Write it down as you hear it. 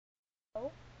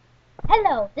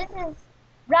Hello, this is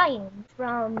Ryan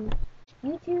from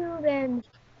YouTube, and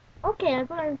okay, I'm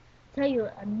going to tell you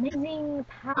an amazing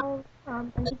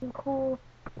cool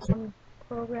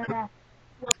program that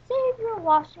say if you're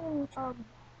watching some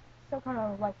kind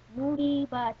of like movie,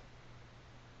 but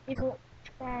if you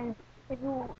and if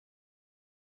you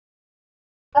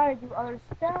gotta do other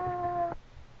stuff,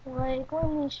 like let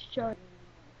me show you.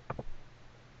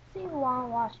 Say you want to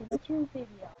watch a YouTube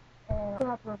video and open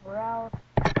up your browser.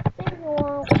 Say you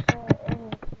want to watch any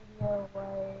video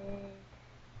like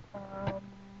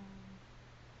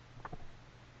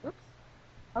oops.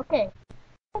 Okay.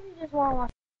 If you just want to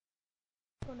watch,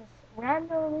 I'm gonna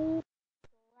randomly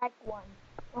select one.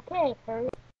 Okay, hurry.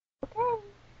 Okay.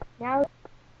 Now,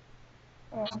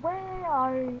 and where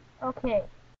are you? Okay.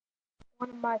 One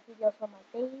of my videos on my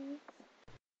face.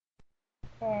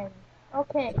 And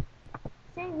okay.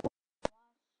 Say you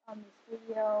on this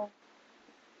video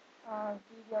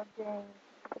thing,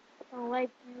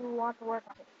 like you want to work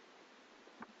on it.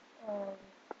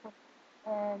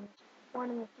 And one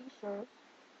of the features,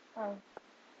 um,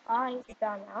 I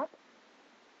found out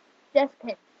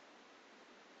DeskPins.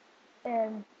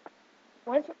 And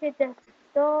once you get this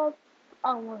installed,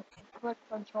 I want to click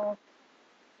Control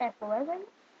F11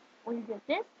 when you get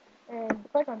this,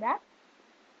 and click on that.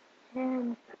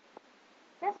 And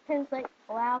DeskPins like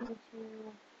allows you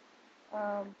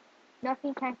to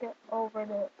nothing can get over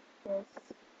this.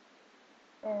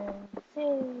 And say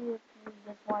if you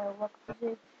just want to look at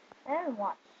it and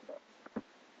watch this.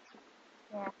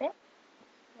 Snap it,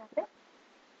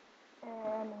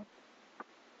 and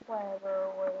whatever,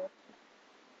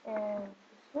 and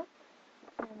just look,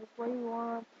 and just what you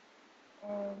want,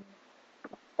 and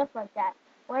stuff like that.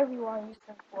 Whatever you want to use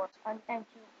them for. And to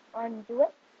undo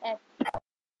it,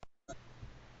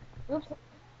 oops,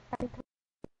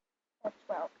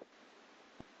 F12.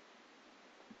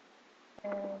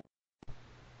 And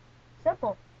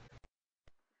simple.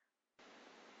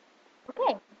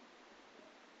 Okay.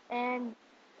 And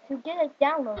to get a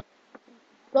download,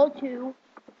 go to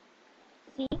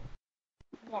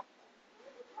CNET.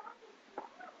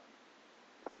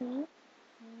 C,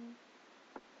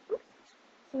 oops,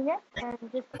 CNET, and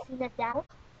just put CNET down,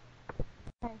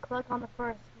 and click on the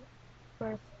first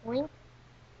link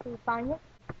to find it,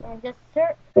 and just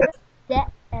search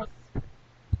DeskPins.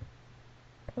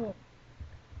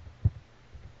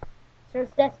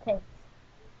 Search DeskPins,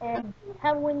 and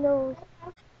have Windows.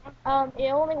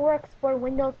 It only works for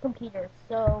Windows computers,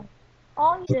 so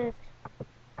all you just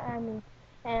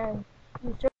and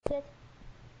you search it.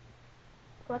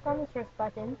 Click on the search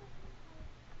button,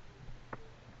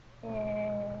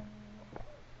 and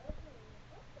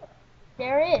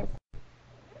there it is.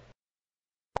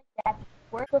 That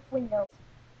works with Windows.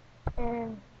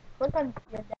 And click on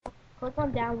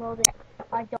download it.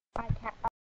 I can't.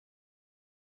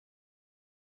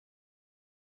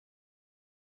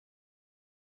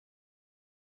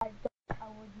 I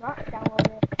would not download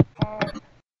it, and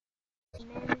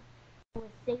then I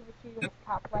would save it to your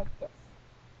desktop like this.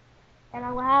 And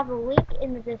I will have a link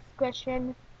in the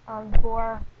description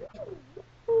for.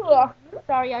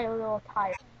 Sorry, I'm a little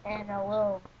tired and a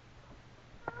little.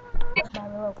 My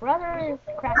little brother is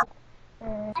cracked.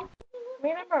 And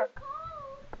remember,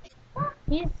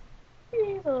 he's a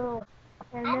little.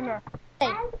 And remember,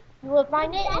 hey, you will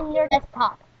find it in your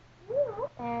desktop.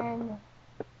 And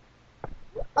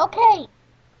okay,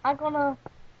 I'm gonna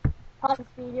pause this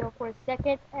video for a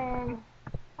second and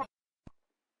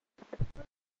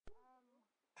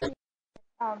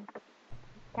um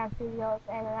count videos,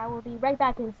 and I will be right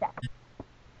back in a sec.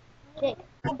 Jake,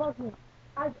 come bug me.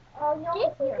 No,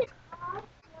 here.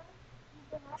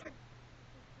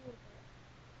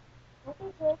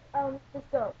 Okay, Jake,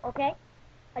 just go, okay?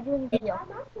 I'm doing a video.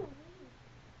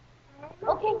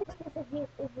 Okay, just if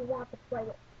you want to play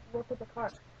it, look at the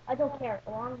card. I don't care,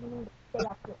 as long as you stay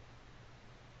up here.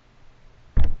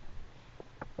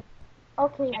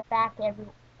 Okay, I'm back,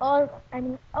 everyone.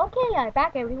 I'm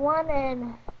back, everyone,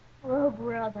 and little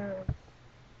brothers.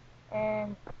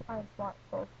 And I just want to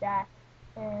close that.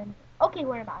 And okay,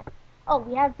 where am I? Oh,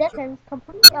 we have DeskPins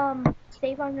complete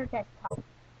save on your desktop.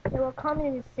 It will come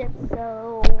in a zip,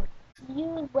 so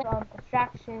use with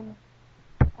extraction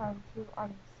to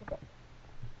unzip it.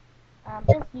 I'm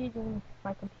just using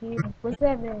my computer with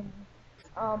seven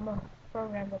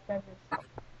program that does this.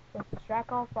 Just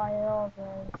extract all files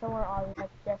and somewhere on your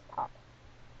desktop.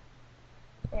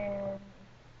 And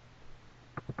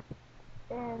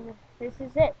then this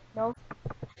is it. No,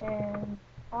 and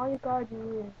all you gotta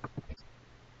do is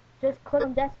just click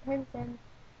on DeskPins and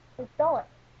install it.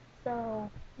 So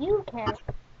you can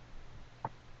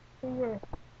do your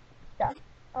stuff.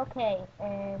 Okay,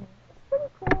 and it's pretty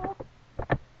cool.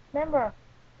 Remember,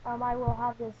 I will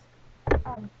have this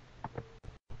um,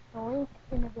 link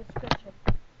in the description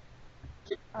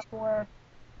for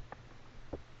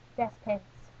DeskPins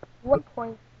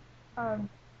 1. Um,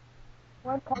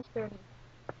 1.30.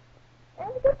 And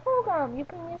it's a good program. You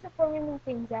can use it for many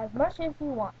things as much as you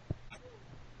want.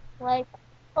 Like,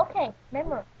 okay,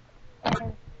 remember,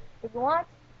 and if you want,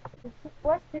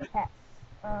 let's do tests.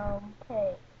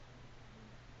 Okay,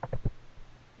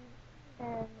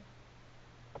 and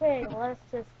okay, let's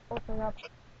just open up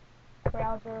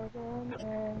browser again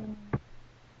and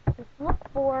just look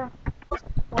for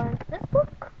this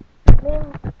look. Then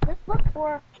just look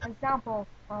for example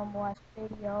like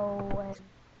video and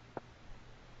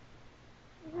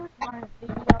here's my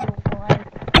video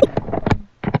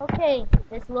like okay,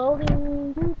 it's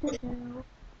loading. Doo, doo, doo.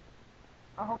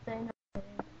 I hope they know it's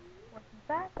working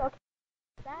fast. Okay,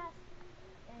 fast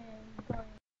and going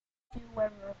to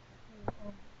wherever you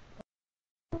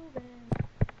move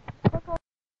and click on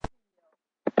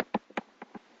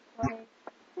like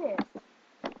this.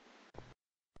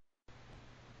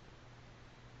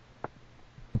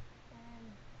 And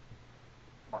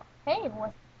hey,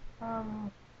 what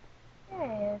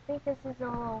hey, I think this is a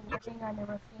little thing I've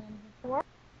never seen before.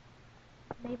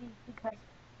 Maybe because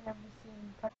I've never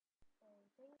seen touch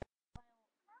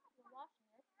while you're watching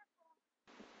it.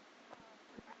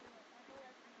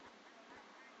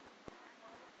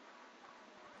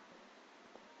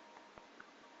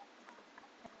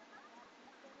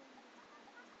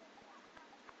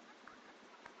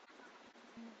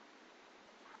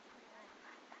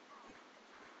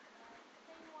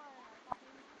 Say you want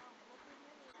to go through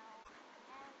menu now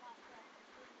and watch that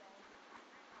video.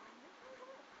 This will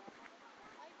work.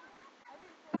 I've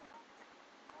been playing it.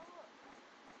 Oh look, and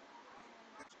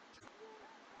everybody just be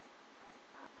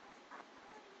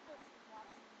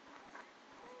watching.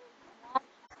 Watch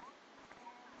and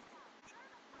watch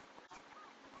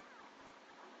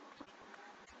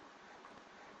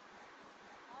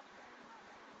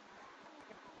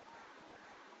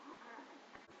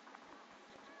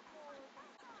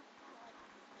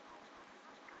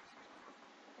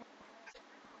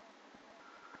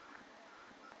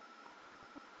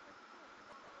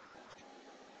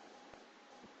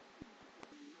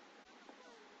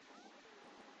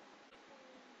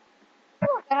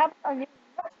look, I have a new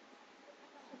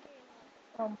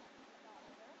um.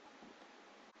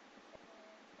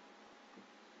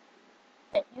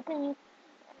 You can use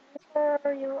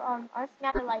for you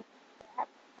unsnap it like that.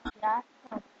 Yeah.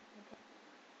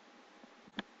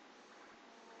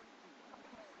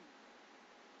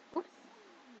 Oops.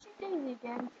 Daisy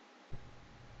again.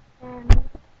 And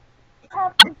I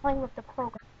have been playing with the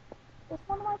program. It's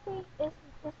one of my favorite. It's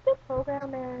a good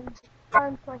program and it's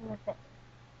fun playing with it.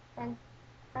 And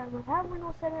we have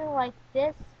Windows 7 like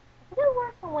this. I think it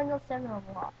works on Windows 7 a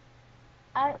lot.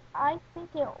 I think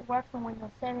it works on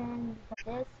Windows 7 because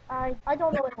this. I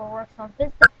don't know if it works on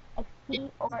Vista,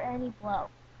 XP, or any Blow,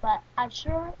 but I'm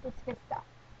sure it's Vista.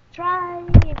 Try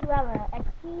if you have an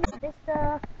XP,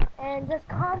 Vista, and just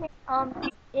comment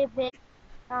if it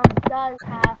does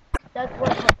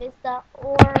work with Vista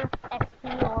or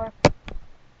XP or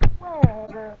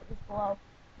whatever is below.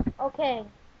 Okay,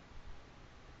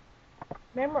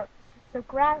 remember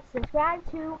subscribe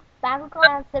to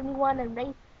Battleground 71 and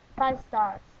rate 5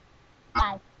 stars.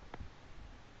 Bye.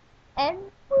 And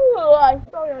I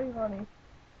saw you funny.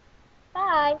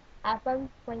 Bye. Have fun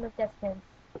playing with DeskPins.